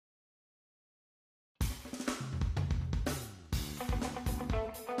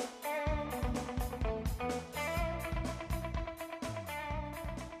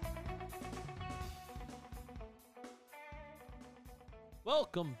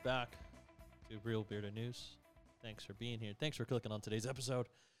Welcome back to Real Bearded News. Thanks for being here. Thanks for clicking on today's episode.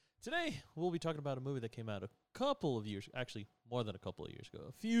 Today, we'll be talking about a movie that came out a couple of years, actually more than a couple of years ago,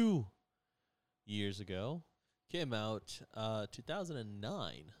 a few years ago. Came out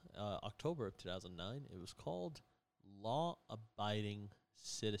 2009, October of 2009. It was called Law Abiding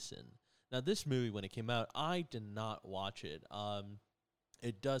Citizen. Now, this movie, when it came out, I did not watch it.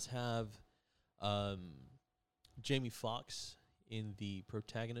 It does have Jamie Foxx in the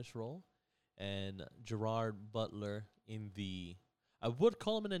protagonist role and Gerard Butler in the... I would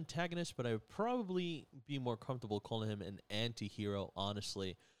call him an antagonist, but I would probably be more comfortable calling him an anti-hero,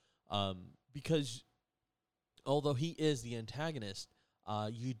 honestly. Because although he is the antagonist,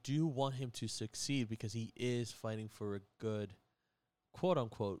 you do want him to succeed because he is fighting for a good,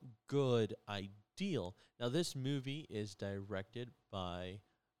 quote-unquote, good ideal. Now, this movie is directed by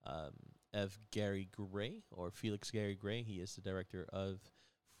F. Gary Gray, or Felix Gary Gray. He is the director of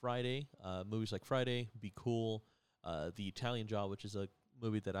Friday, movies like Friday, Be Cool, The Italian Job, which is a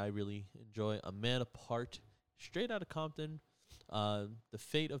movie that I really enjoy, A Man Apart, Straight Outta Compton, The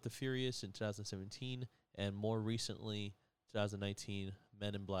Fate of the Furious in 2017, and more recently, 2019,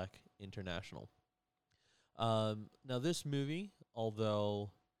 Men in Black International. Now, this movie,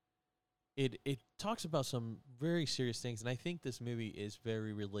 although it talks about some very serious things, and I think this movie is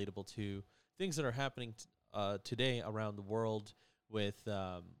very relatable to things that are happening today around the world with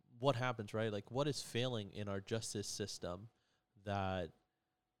what happens, right? Like, what is failing in our justice system that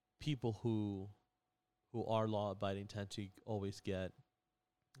people who are law-abiding tend to always get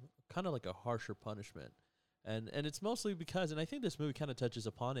kind of like a harsher punishment. And it's mostly because, and I think this movie kind of touches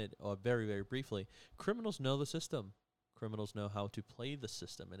upon it very, very briefly, criminals know the system. Criminals know how to play the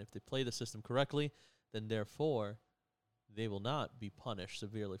system. And if they play the system correctly, then therefore they will not be punished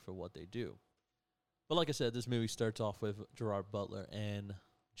severely for what they do. But like I said, this movie starts off with Gerard Butler and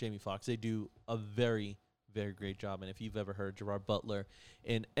Jamie Foxx. They do a very, very great job. And if you've ever heard Gerard Butler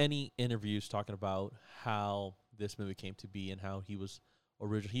in any interviews talking about how this movie came to be and how he was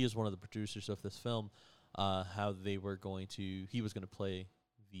one of the producers of this film, how he was going to play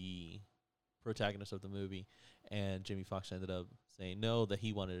the protagonist of the movie, and Jamie Foxx ended up saying no, that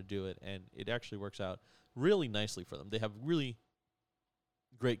he wanted to do it, and it actually works out really nicely for them. They have really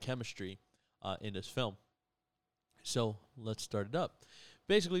great chemistry in this film. So let's start it up.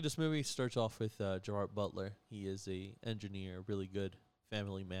 Basically, this movie starts off with Gerard Butler. He is an engineer, really good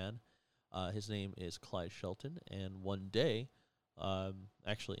family man. His name is Clyde Shelton, and one day,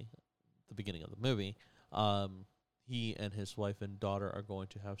 actually, the beginning of the movie, he and his wife and daughter are going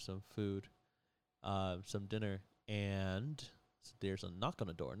to have some food, some dinner, and there's a knock on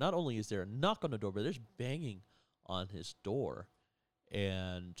the door. Not only is there a knock on the door, but there's banging on his door,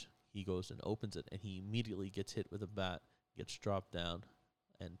 and he goes and opens it, and he immediately gets hit with a bat, gets dropped down,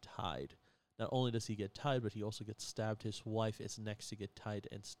 and tied. Not only does he get tied, but he also gets stabbed. His wife is next to get tied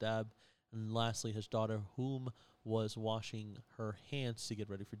and stabbed. And lastly, his daughter, whom was washing her hands to get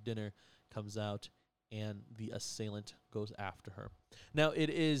ready for dinner, comes out, and the assailant goes after her. Now, it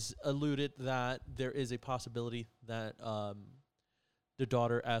is alluded that there is a possibility that the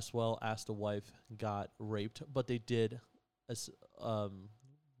daughter as well as the wife got raped, but they did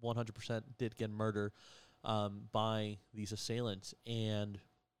 100% did get murdered by these assailants. And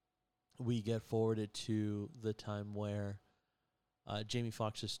we get forwarded to the time where Jamie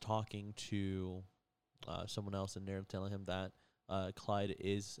Foxx is talking to someone else, and they're telling him that Clyde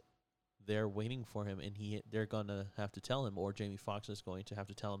is there waiting for him, and they're going to have to tell him, or Jamie Foxx is going to have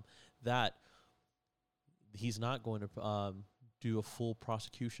to tell him, that he's not going to do a full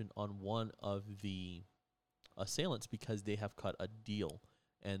prosecution on one of the assailants because they have cut a deal,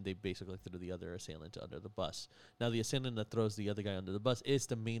 and they basically threw the other assailant under the bus. Now, the assailant that throws the other guy under the bus is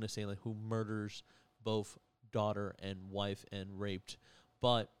the main assailant who murders both daughter and wife and raped,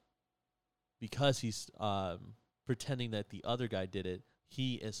 but because he's pretending that the other guy did it,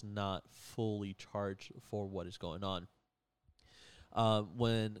 he is not fully charged for what is going on.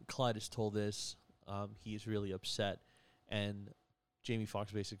 When Clyde is told this, he is really upset, and Jamie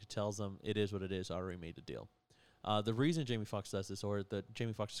Foxx basically tells him, it is what it is, I already made the deal. The reason Jamie Foxx does this, or the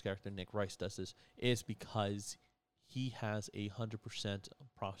Jamie Foxx's character, Nick Rice, does this, is because he has a 100%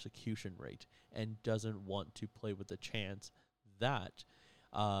 prosecution rate and doesn't want to play with the chance that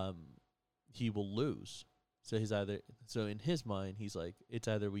he will lose. So in his mind, he's like, it's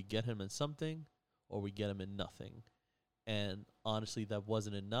either we get him in something or we get him in nothing. And honestly, that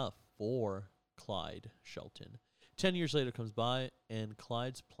wasn't enough for Clyde Shelton. 10 years later comes by, and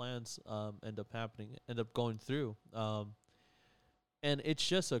Clyde's plans end up going through. And it's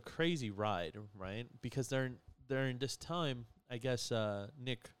just a crazy ride, right? Because they're in this time I guess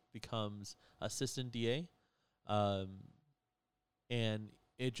Nick becomes assistant DA, um, and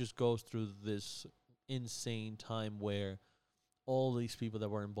it just goes through this insane time where all these people that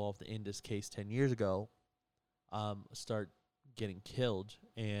were involved in this case 10 years ago start getting killed,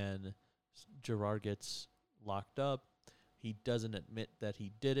 and Gerard gets locked up. He doesn't admit that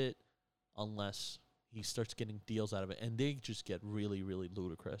he did it unless he starts getting deals out of it, and they just get really, really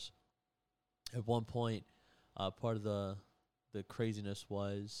ludicrous. At one point, part of the craziness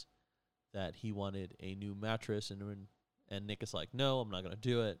was that he wanted a new mattress, and Nick is like, no, I'm not going to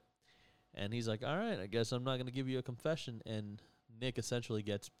do it. And he's like, all right, I guess I'm not going to give you a confession. And Nick essentially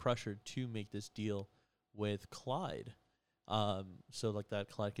gets pressured to make this deal with Clyde. So like that,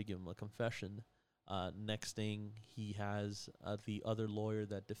 Clyde could give him a confession. Next thing, he has the other lawyer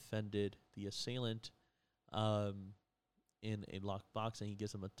that defended the assailant in a locked box, and he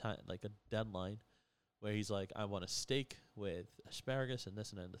gives him a deadline where he's like, I want a steak with asparagus and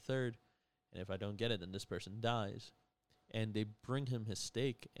this and then the third, and if I don't get it, then this person dies. And they bring him his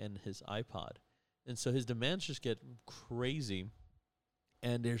steak and his iPod. And so his demands just get crazy,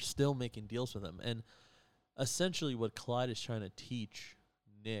 and they're still making deals with him. And essentially what Clyde is trying to teach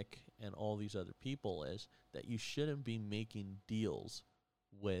Nick and all these other people is that you shouldn't be making deals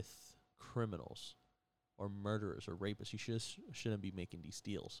with criminals or murderers or rapists. You shouldn't be making these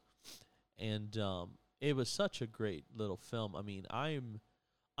deals. And it was such a great little film. I mean,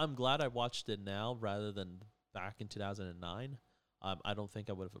 I'm glad I watched it now rather than back in 2009. I don't think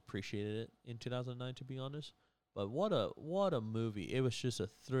I would have appreciated it in 2009, to be honest. But what a movie. It was just a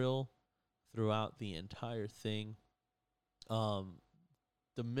thrill throughout the entire thing.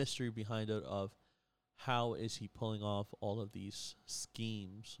 The mystery behind it of how is he pulling off all of these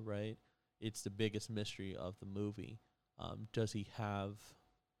schemes, right? It's the biggest mystery of the movie. Does he have,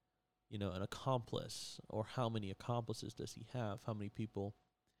 an accomplice, or how many accomplices does he have? How many people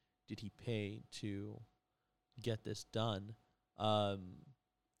did he pay to get this done?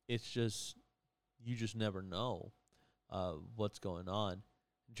 It's just, you just never know what's going on.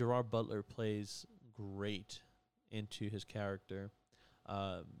 Gerard Butler plays great into his character.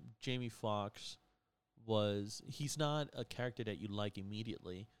 Jamie Foxx he's not a character that you like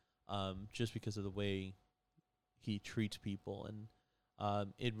immediately, just because of the way he treats people. And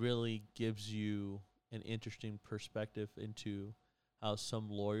it really gives you an interesting perspective into how some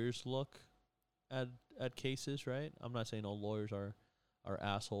lawyers look at cases, right? I'm not saying all lawyers are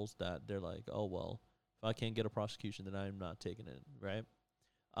assholes, that they're like, oh, well, if I can't get a prosecution, then I'm not taking it, right?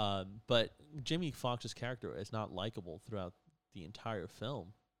 But Jamie Foxx's character is not likable throughout the entire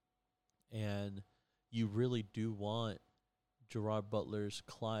film. And you really do want Gerard Butler's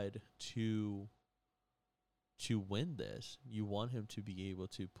Clyde to win this. You want him to be able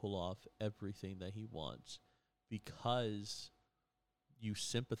to pull off everything that he wants, because you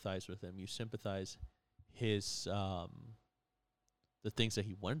sympathize with him. You sympathize his the things that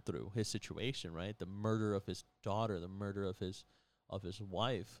he went through, his situation, right? The murder of his daughter, the murder of his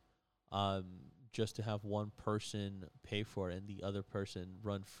wife, just to have one person pay for it and the other person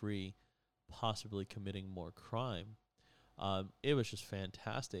run free, possibly committing more crime. It was just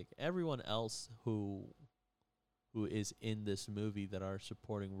fantastic. Everyone else who is in this movie that are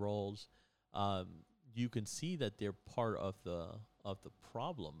supporting roles, you can see that they're part of the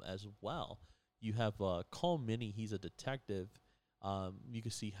problem as well. You have Colm Meaney, he's a detective. You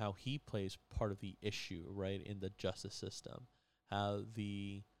can see how he plays part of the issue, right, in the justice system. How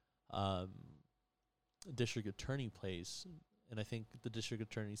the district attorney plays, and I think the district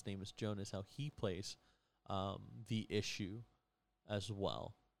attorney's name is Jonas, how he plays the issue as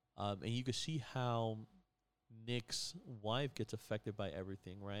well. And you can see how Nick's wife gets affected by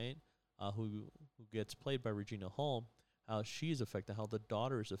everything, right? Who gets played by Regina Hall, how she's affected, how the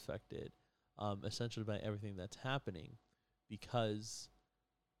daughter is affected, essentially by everything that's happening because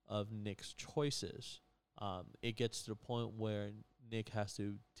of Nick's choices. It gets to the point where Nick has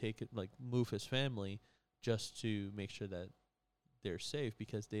to move his family just to make sure that they're safe,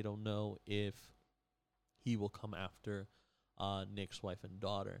 because they don't know if he will come after Nick's wife and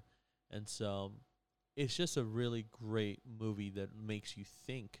daughter. And so it's just a really great movie that makes you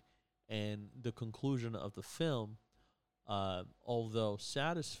think. And the conclusion of the film, although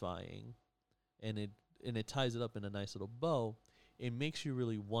satisfying, and it ties it up in a nice little bow, it makes you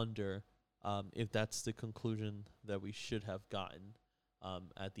really wonder if that's the conclusion that we should have gotten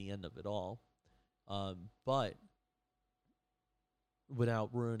at the end of it all. But without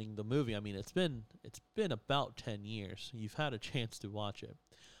ruining the movie, I mean, it's been about 10 years. You've had a chance to watch it.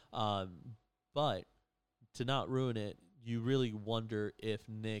 But to not ruin it, you really wonder if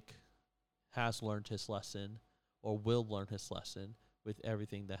Nick has learned his lesson, or will learn his lesson with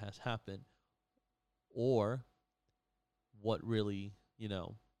everything that has happened, or what really,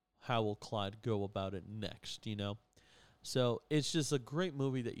 how will Clyde go about it next, So it's just a great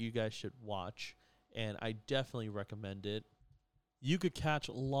movie that you guys should watch, and I definitely recommend it. You could catch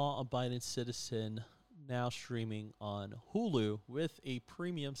Law Abiding Citizen now streaming on Hulu with a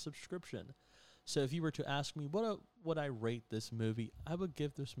premium subscription. So if you were to ask me what would I rate this movie, I would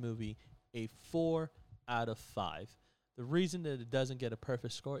give this movie a 4 out of 5. The reason that it doesn't get a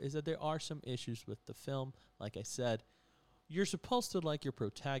perfect score is that there are some issues with the film. Like I said, you're supposed to like your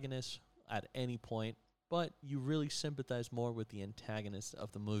protagonist at any point, but you really sympathize more with the antagonist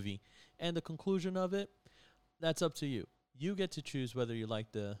of the movie. And the conclusion of it, that's up to you. You get to choose whether you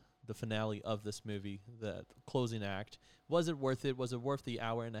like the finale of this movie, the closing act. Was it worth it? Was it worth the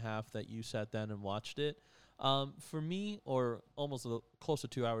hour and a half that you sat down and watched it? For me, or almost close to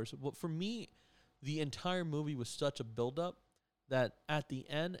 2 hours, for me, the entire movie was such a build-up that at the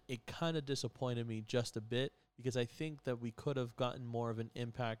end, it kind of disappointed me just a bit, because I think that we could have gotten more of an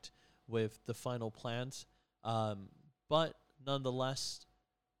impact with the final plans. But nonetheless,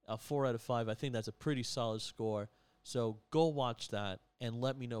 a 4 out of 5, I think that's a pretty solid score. So go watch that and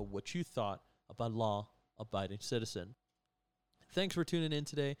let me know what you thought about Law Abiding Citizen. Thanks for tuning in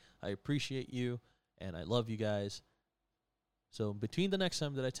today. I appreciate you, and I love you guys. So between the next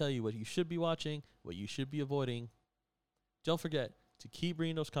time that I tell you what you should be watching, what you should be avoiding, don't forget to keep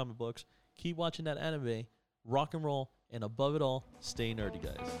reading those comic books, keep watching that anime, rock and roll, and above it all, stay nerdy,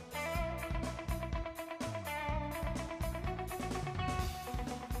 guys.